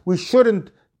kukasai, we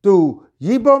shouldn't do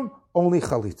yibam, only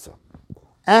chalitza.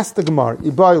 Ask the Gemara,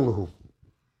 Ibayluhu,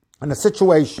 in a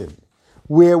situation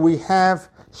where we have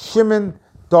Shimon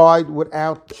died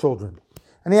without children,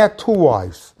 and he had two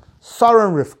wives, Sarah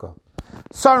and Rivka.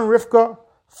 Sarah and Rivka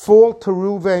fall to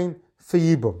Ruvain for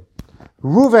yibam.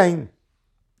 Ruvain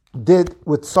did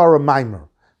with Sarah Maimer,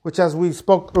 which, as we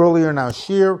spoke earlier in our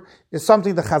shir, is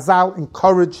something that Chazal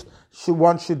encouraged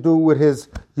one should do with his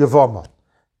Yevamos.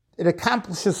 It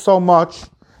accomplishes so much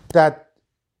that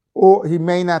he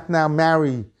may not now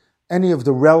marry any of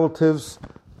the relatives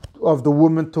of the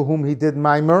woman to whom he did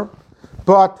Maimer,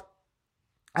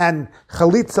 and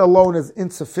Chalitza alone is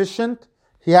insufficient,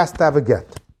 he has to have a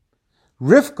get.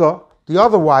 Rivka, the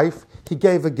other wife, he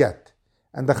gave a get.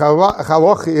 And the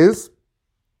halacha is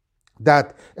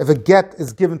that if a get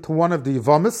is given to one of the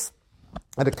Yevamos,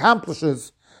 it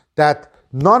accomplishes that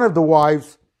none of the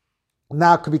wives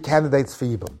now could be candidates for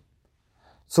Yibam.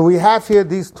 So we have here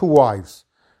these two wives.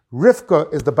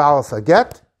 Rivka is the Baal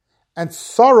Saget, and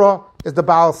Sarah is the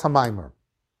Baal Samaimer.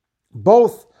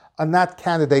 Both are not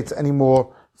candidates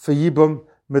anymore for Yibam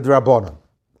Midrabanan.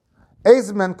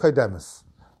 Eizmen Kodemis.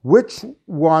 Which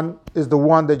one is the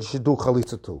one that you should do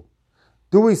Chalitza to?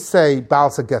 Do we say Baal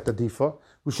Saget Adifa?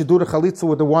 We should do the Chalitza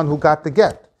with the one who got the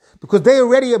get. Because they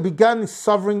already have begun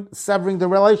severing the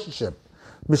relationship.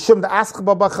 Mishum the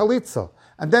Aschaba Chalitza.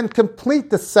 And then complete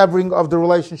the severing of the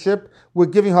relationship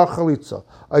with giving her Chalitza.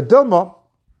 Adilma,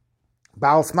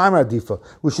 Baal Maimer Adifa.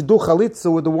 We should do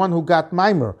Chalitza with the one who got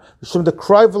Maimer. Mishum the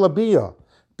Kroivel Abiyah.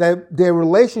 Their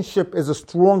relationship is a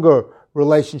stronger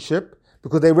relationship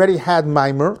because they already had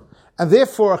Maimer. And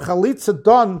therefore, a chalitza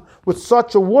done with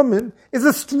such a woman is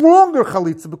a stronger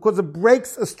chalitza because it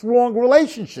breaks a strong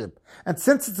relationship. And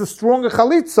since it's a stronger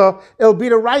chalitza, it'll be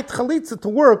the right chalitza to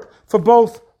work for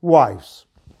both wives.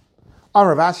 On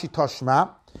Rav Ashi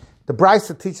Toshma, the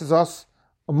Brisa teaches us,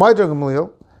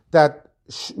 that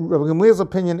Rabbi Gamliel's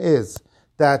opinion is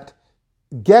that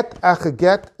get acha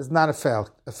get is not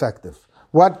effective.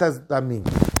 What does that mean?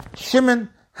 Shimon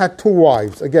had two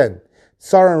wives. Again,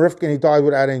 Sarah and Rivka, and he died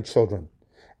without any children.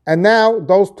 And now,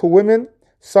 those two women,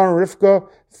 Sarah and Rivka,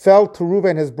 fell to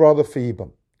Reuven, his brother, for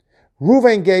Yibam.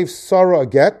 Reuven gave Sarah a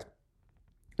get,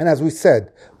 and as we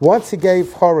said, once he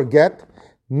gave her a get,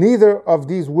 neither of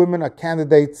these women are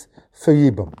candidates for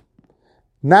Yibam.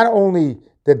 Not only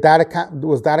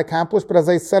was that accomplished? But as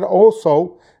I said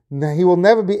also, he will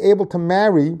never be able to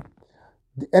marry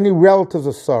any relatives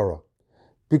of Sarah,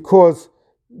 because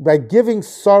by giving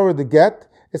Sarah the get,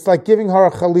 it's like giving her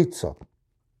a chalitza.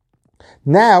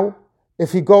 Now,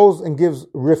 if he goes and gives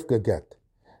Rivka get,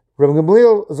 Rabbi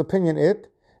Gamliel's opinion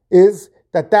is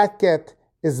that get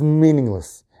is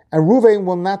meaningless, and Ruvain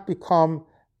will not become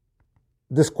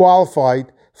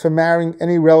disqualified for marrying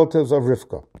any relatives of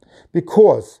Rivka,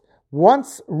 because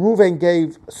once Ruvain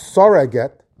gave Sarah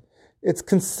get, it's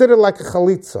considered like a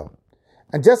chalitza.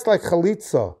 And just like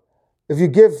chalitza, if you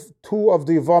give two of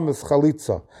the Yevamos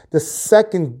chalitza, the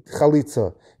second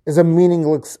chalitza is a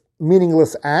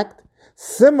meaningless act.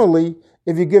 Similarly,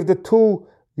 if you give the two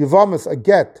Yevamos a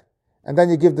get, and then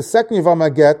you give the second Yevam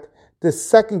a get, the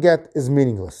second get is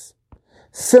meaningless.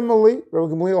 Similarly,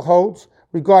 Rabbi Gamliel holds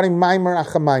regarding Maimer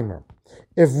Achamaimer.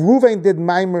 If Ruvain did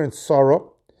Maimer and Sarah,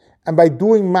 and by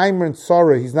doing Maimer and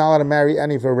Sarah, he's not allowed to marry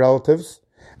any of her relatives,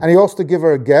 and he also give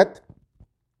her a get,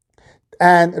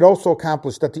 and it also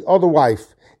accomplished that the other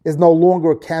wife is no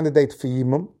longer a candidate for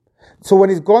Yibum. So when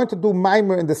he's going to do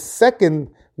Maimer in the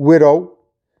second widow,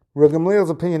 Rabbi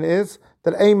Gamliel's opinion is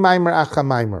that a Maimer Acha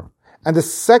Maimer. And the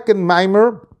second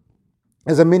Maimer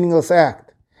is a meaningless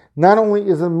act. Not only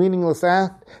is it a meaningless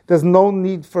act, there's no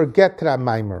need for a get to that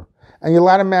Maimer. And you're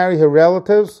allowed to marry her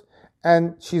relatives,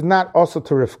 and she's not also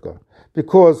to Rivka.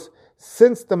 Because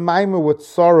since the Maimer with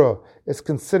Sarah is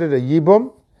considered a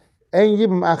Yibum, ein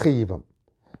Yibum Acha Yibum.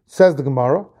 Says the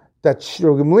Gemara, that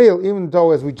Rabbi Gamliel, even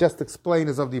though, as we just explained,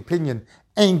 is of the opinion,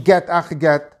 ein get Acha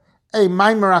get, a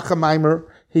Maimer Acha Maimer,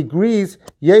 he agrees,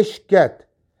 yesh get,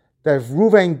 that if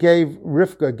Ruvain gave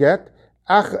Rivka a get,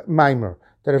 ach Maimer,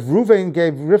 that if Ruvain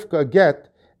gave Rivka a get,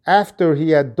 after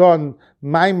he had done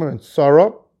Maimer and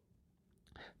Sarah,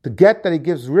 the get that he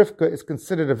gives Rivka is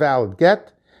considered a valid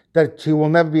get, that she will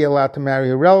never be allowed to marry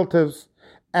her relatives,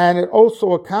 and it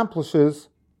also accomplishes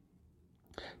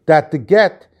that the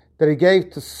get that he gave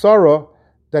to Sarah,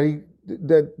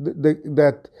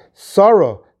 that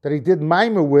Sarah that he did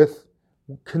Maimer with,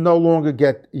 can no longer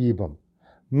get Yibam.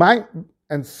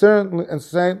 And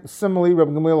similarly,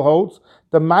 Rabbi Gamliel holds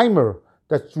the Maimer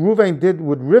that Ruvain did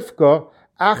with Rivka,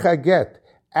 Acha get,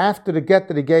 after the get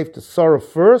that he gave to Sarah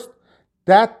first,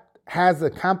 that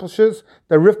accomplishes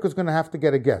that Rivka is going to have to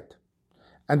get a get.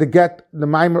 And the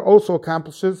Maimer also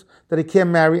accomplishes that he can't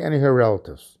marry any of her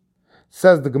relatives.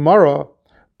 Says the Gemara,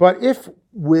 but if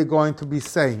we're going to be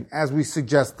saying, as we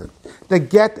suggested, the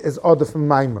get is other from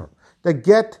Maimer, the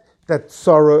get that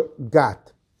Sarah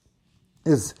got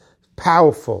is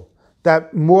powerful,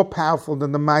 that more powerful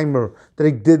than the Maimer that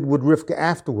he did with Rivka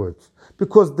afterwards,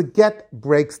 because the get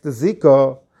breaks the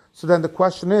Zika. So then the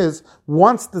question is,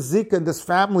 once the Zika in this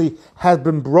family has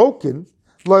been broken,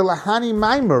 lo lahani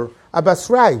Maimer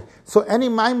abasrai, so any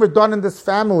Maimer done in this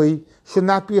family should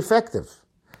not be effective.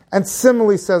 And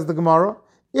similarly, says the Gemara,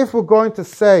 if we're going to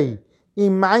say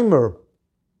in Maimer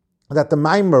that the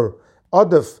Maimer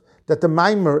Adif, that the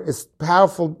Maimer is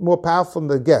powerful, more powerful than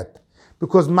the get,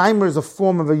 because Maimer is a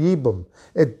form of a Yibum.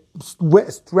 It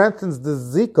strengthens the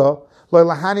Zika, lo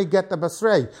lahani get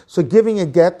abasrei. So giving a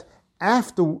get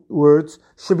afterwards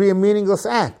should be a meaningless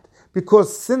act,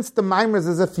 because since the Maimer is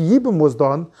as if Yibum was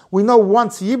done, we know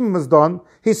once Yibum is done,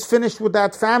 he's finished with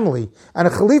that family. And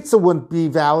a Chalitza wouldn't be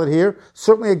valid here.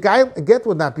 Certainly a get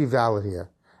would not be valid here.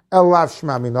 Elav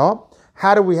shmamino.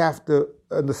 How do we have to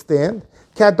understand?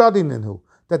 Kadadininu.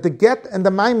 That the get and the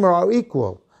Maimer are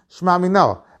equal.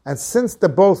 Shmamino. And since they're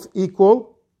both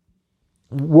equal,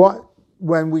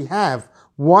 when we have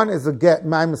one is a get,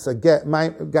 Maimer a get,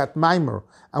 got Maimer,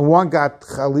 and one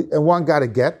got a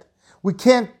get, we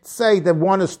can't say that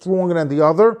one is stronger than the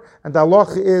other. And the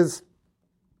halacha is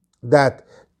that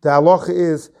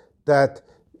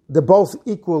they both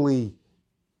equally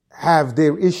have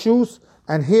their issues,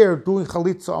 and here doing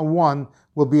chalitza on one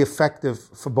will be effective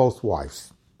for both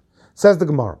wives. Says the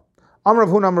Gemara, Amar Rav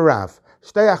Huna Amar Rav,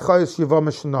 Shtei achayos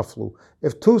Yevamos shenaflu.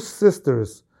 If two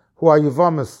sisters who are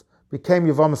Yevamos became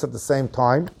Yevamos at the same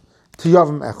time,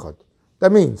 Tiyavam echad.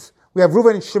 That means we have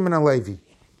Reuven, Shimon, and Levi,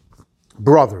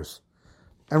 brothers,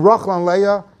 and Rachel and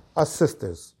Leah are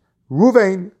sisters.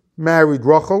 Reuven married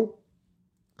Rachel,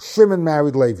 Shimon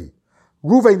married Levi.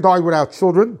 Reuven died without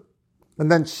children,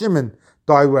 and then Shimon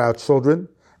died without children,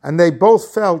 and they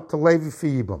both fell to Levi for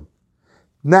Yibum.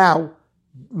 Now,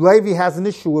 Levi has an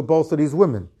issue with both of these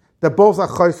women. They're both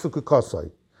achaysu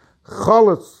k'kasai.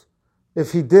 Chalitz,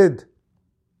 if he did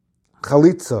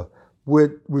chalitza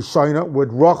with Rishona,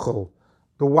 with Rachel,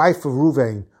 the wife of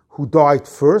Reuven, who died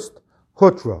first,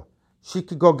 Hutra, she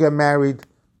could go get married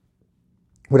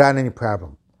without any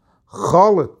problem.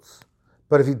 Chalitz,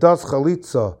 But if he does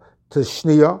chalitza to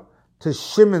Shnia, to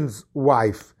Shimon's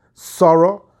wife,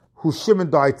 Sarah, who Shimon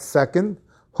died second,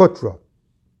 Hutra,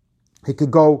 she could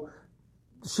go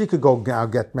now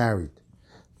get married.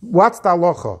 What's the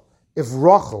halacha if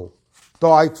Rachel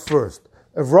died first?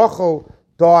 If Rachel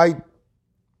died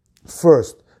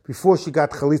first, before she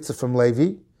got chalitza from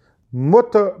Levi,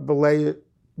 mutter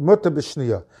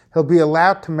b'shniya, he'll be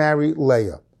allowed to marry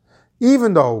Leah.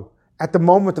 Even though at the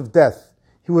moment of death,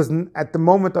 at the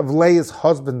moment of Leah's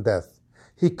husband's death,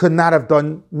 he could not have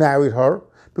married her,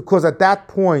 because at that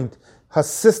point, her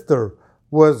sister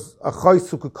was a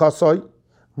chaysu kukasai.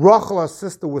 Rachel, her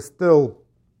sister, was still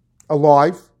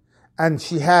alive, and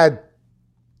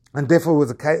therefore it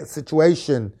was a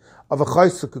situation of a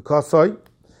chaysu kukasai.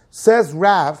 Says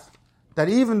Rav that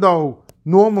even though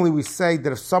normally we say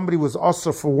that if somebody was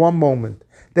usher for one moment,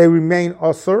 they remain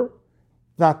usher,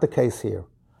 not the case here.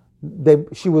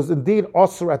 She was indeed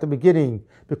usher at the beginning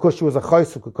because she was a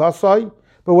chaysu kukasai,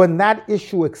 but when that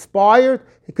issue expired,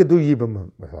 he could do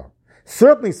yibum with her.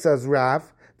 Certainly, says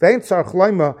Rav, vein tzarich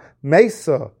loyma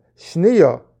mesa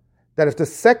shniya, that if the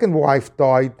second wife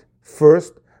died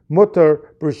first,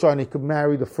 mutter b'rishon, he could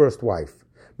marry the first wife.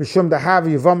 Mishum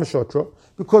dahavi Yevamos,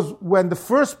 because when the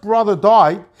first brother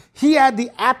died, he had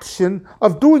the option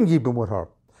of doing yibum with her.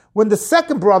 When the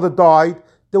second brother died,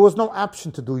 there was no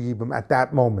option to do yibum at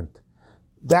that moment.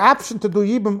 The option to do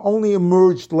yibum only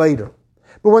emerged later.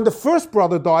 But when the first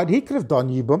brother died, he could have done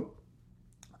yibum.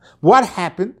 What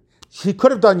happened? He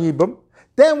could have done yibum.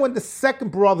 Then when the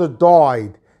second brother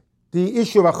died, the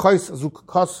issue of achais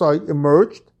zukasai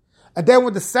emerged. And then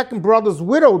when the second brother's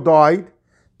widow died,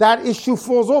 that issue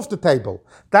falls off the table.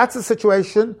 That's a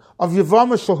situation of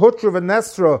Yevamos shahutra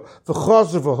v'nesra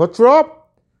v'chazr v'hutra,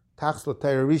 tachs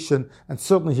l'teirishin, and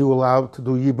certainly he will allow to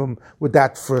do yibum with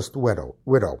that first widow.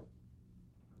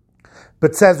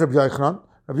 But says Rabbi Yochanan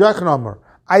Amar,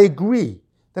 I agree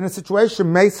that in a situation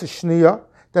meisa shniya,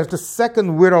 that if the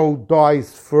second widow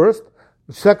dies first,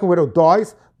 mutter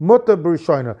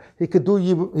b'rishona, he could do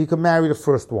yibum, he could marry the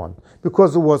first one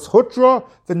because it was hutra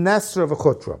v'nesra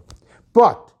v'chutra.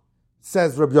 But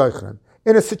says Rabbi Yochanan,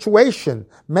 in a situation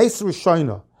meisa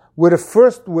rishona, where the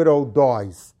first widow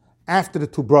dies after the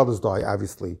two brothers die,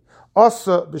 obviously,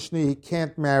 asa b'shni, he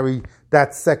can't marry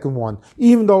that second one,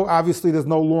 even though obviously there's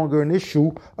no longer an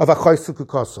issue of a chaysu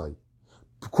kukasai.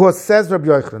 Because says Rabbi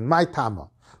Yochanan, my tama,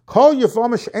 kol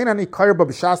Yevamos einani karba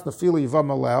b'shas nafila yivam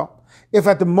aleh, if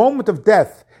at the moment of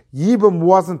death yibum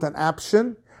wasn't an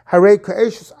option, harei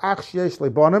ka'eshes ach sheyesh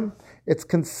lebanim, it's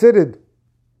considered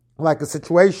like a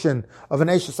situation of an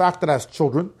eshes ach that has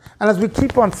children. And as we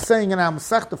keep on saying in our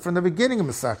Masechta from the beginning of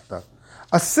Masechta,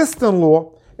 a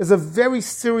sister-in-law is a very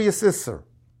serious isser.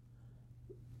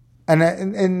 And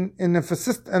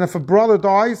if a brother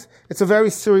dies, it's a very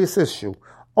serious issue.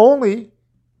 Only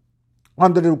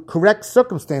under the correct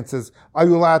circumstances are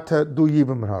you allowed to do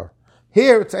yibum with her.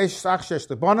 Here it's eshes ach sheyesh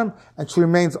lebanim, and she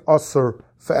remains usher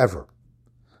forever.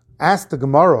 Ask the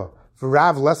Gemara, for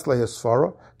Rav Leslie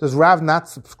Hasfara, does Rav not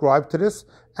subscribe to this?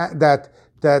 That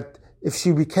if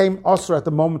she became usher at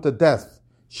the moment of death,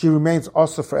 she remains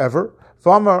usher forever?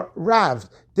 V'amar Rav,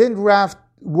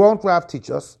 won't Rav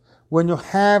teach us, when you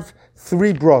have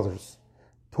three brothers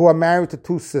who are married to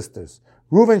two sisters,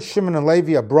 Reuven, Shimon, and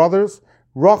Levi are brothers,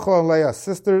 Rachel and Leah are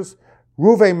sisters,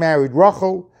 Reuven married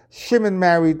Rachel, Shimon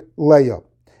married Leah.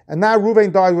 And now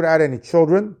Reuven died without any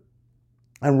children,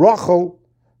 and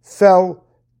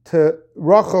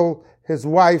his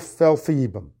wife, fell for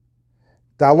Yibum.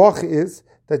 The halacha is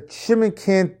that Shimon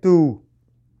can't do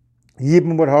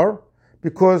Yibum with her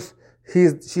because she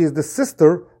is the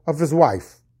sister of his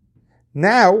wife.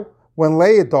 Now, when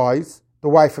Leah dies, the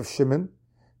wife of Shimon,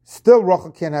 still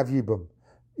Rachel can't have Yibum,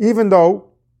 even though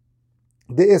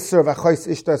the Isser of Achais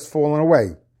Ishta has fallen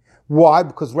away. Why?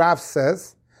 Because Rav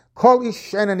says, since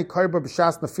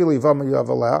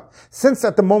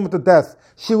at the moment of death,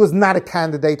 she was not a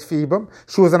candidate for Yibum,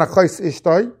 she was an Achais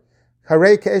Ishtai,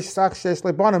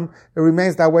 it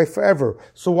remains that way forever.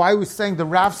 So why are we saying the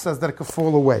Rav says that it could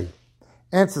fall away?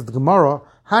 Answers the Gemara,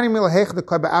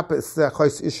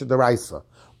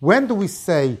 when do we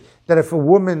say that if a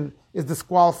woman is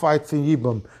disqualified for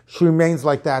Yibum, she remains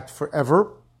like that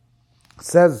forever?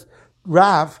 Says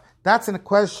Rav, that's in a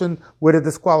question where the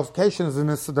disqualification is an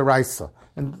Issa D'Oraisa,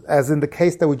 and as in the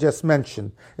case that we just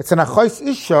mentioned. It's an Achais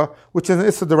Isha, which is an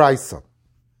Issa D'Oraisa.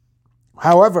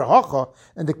 However,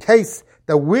 in the case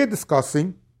that we're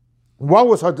discussing, what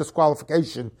was her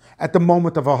disqualification at the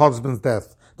moment of her husband's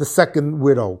death, the second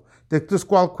widow? The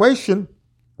disqualification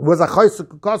was Achais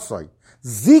Kukasai.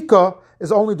 Zika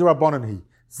is only the Rabbanan Hi.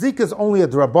 Zika is only a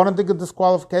Drabonadig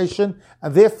disqualification,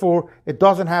 and therefore it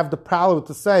doesn't have the power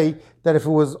to say that if it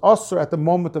was Osir at the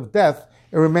moment of death,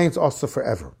 it remains Osir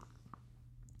forever.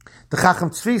 The Chacham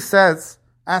Tzvi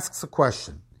asks a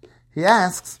question. He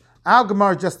asks, Al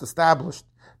Gemara just established,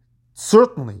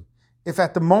 certainly, if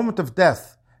at the moment of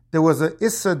death there was a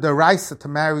Issa Deraisa to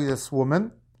marry this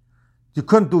woman, you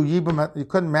couldn't do Yibam, you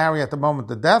couldn't marry at the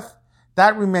moment of death,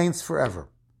 that remains forever.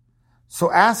 So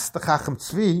asks the Chacham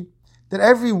Tzvi that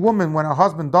every woman, when her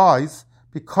husband dies,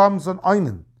 becomes an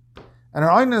Einin. And an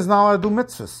Einin is not allowed to do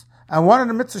mitzvahs. And one of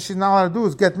the mitzvahs she's not allowed to do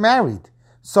is get married.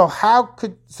 So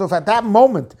if at that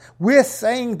moment we're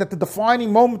saying that the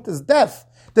defining moment is death,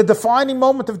 the defining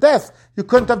moment of death, you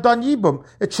couldn't have done Yibam.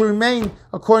 It should remain,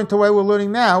 according to the way we're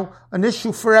learning now, an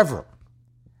issue forever.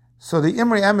 So the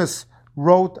Imrei Emes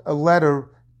wrote a letter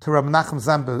to Rabbi Nachum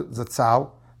Zembe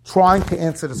Zatzal trying to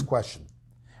answer this question.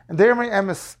 And the Imrei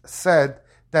Emes said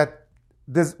that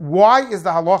why is the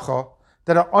halacha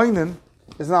that an Einin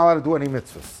is not allowed to do any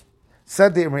mitzvahs?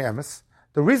 Said the Imrei Emes,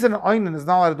 the reason an Einin is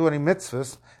not allowed to do any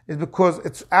mitzvahs is because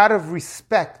it's out of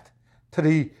respect to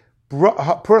the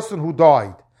person who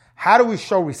died. How do we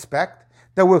show respect?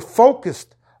 That we're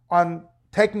focused on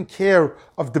taking care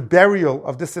of the burial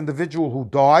of this individual who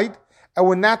died, and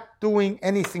we're not doing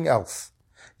anything else.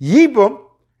 Yibum,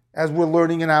 as we're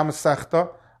learning in our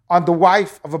Masechta, on the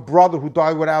wife of a brother who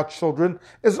died without children,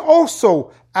 is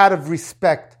also out of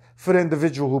respect for the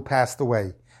individual who passed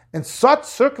away. In such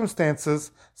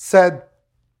circumstances, said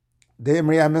the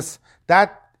Imrei Emes,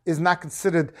 that is not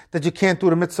considered that you can't do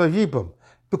the mitzvah Yibum,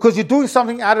 because you're doing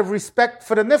something out of respect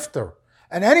for the nifter.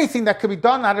 And anything that can be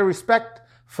done out of respect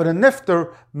for the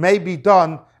nifter may be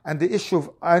done, and the issue of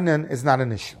Einan is not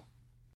an issue.